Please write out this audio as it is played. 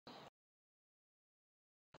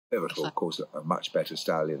Pivotal, of course, a much better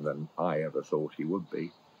stallion than I ever thought he would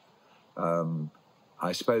be.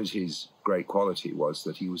 I suppose his great quality was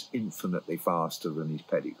that he was infinitely faster than his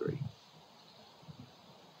pedigree.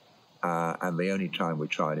 And the only time we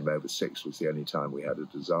tried him over 6 was the only time we had a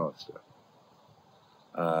disaster.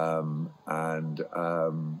 I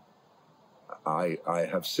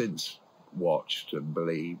have since watched and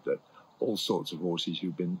believed that all sorts of horses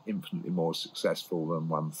who've been infinitely more successful than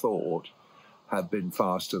one thought have been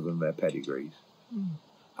faster than their pedigrees.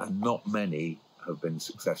 And not many have been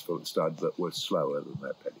successful at stud that were slower than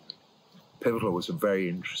their pedigree. Pivotal was a very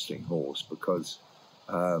interesting horse because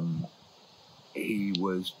he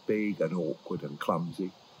was big and awkward and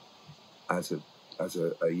clumsy as a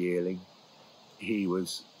yearling. He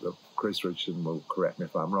was, Chris Richardson will correct me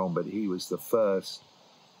if I'm wrong, but he was the first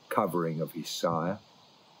covering of his sire.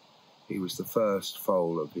 He was the first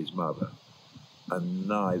foal of his mother, and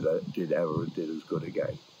neither did ever as good a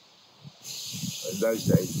game. In those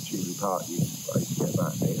days, at Cheveley Park, I used to get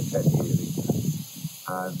about 8 or 10 yearlings,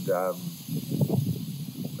 and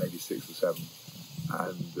maybe 6 or 7.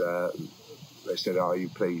 And they said, "Are you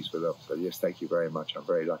pleased with them?" I said, "Yes, thank you very much. I'm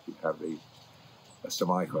very lucky to have these." Sir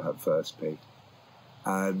Michael had first pick.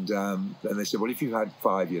 And then they said, "Well, if you had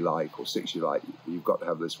 5 you like or 6 you like, you've got to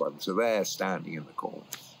have this one." So they're standing in the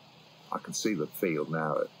corners. I can see the field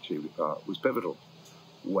now at Cheveley Park. It was Pivotal,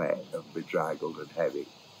 wet and bedraggled and heavy.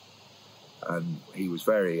 And he was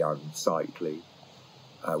very unsightly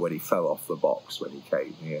when he fell off the box when he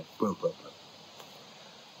came here.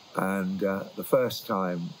 And the first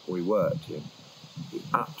time we worked him, he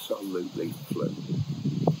absolutely flew.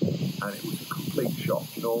 And it was a complete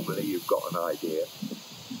shock. Normally you've got an idea.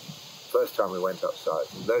 First time we went upside,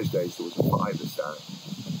 in those days there was a 5 stand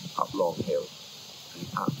up Long Hill. And he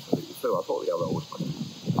absolutely flew. I thought the other horse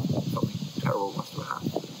something terrible must have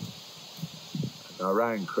happened. And I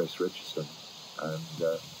rang Chris Richardson and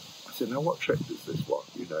I said, "Now what trick is this one?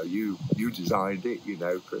 You know, you designed it, you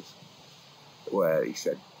know, Chris." Well, he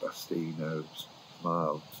said, "Bustino,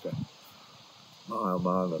 mile, step.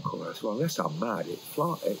 Mile, and a quarter." I said, "Well, unless I'm mad, no, he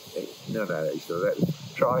said, "Let's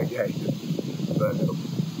try again." But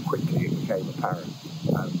quickly it became apparent.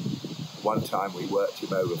 And one time we worked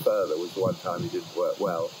him over further was the one time he didn't work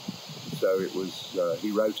well. So it was,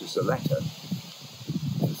 he wrote us a letter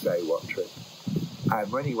to say what trick.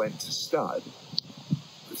 And when he went to stud,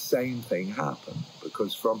 the same thing happened,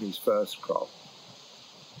 because from his first crop,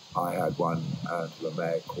 I had one out of a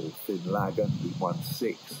mare called Finn Lagan, who won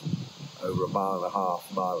 6 over a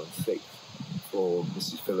 1.5 miles, 1.6 for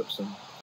Mrs. Phillipson.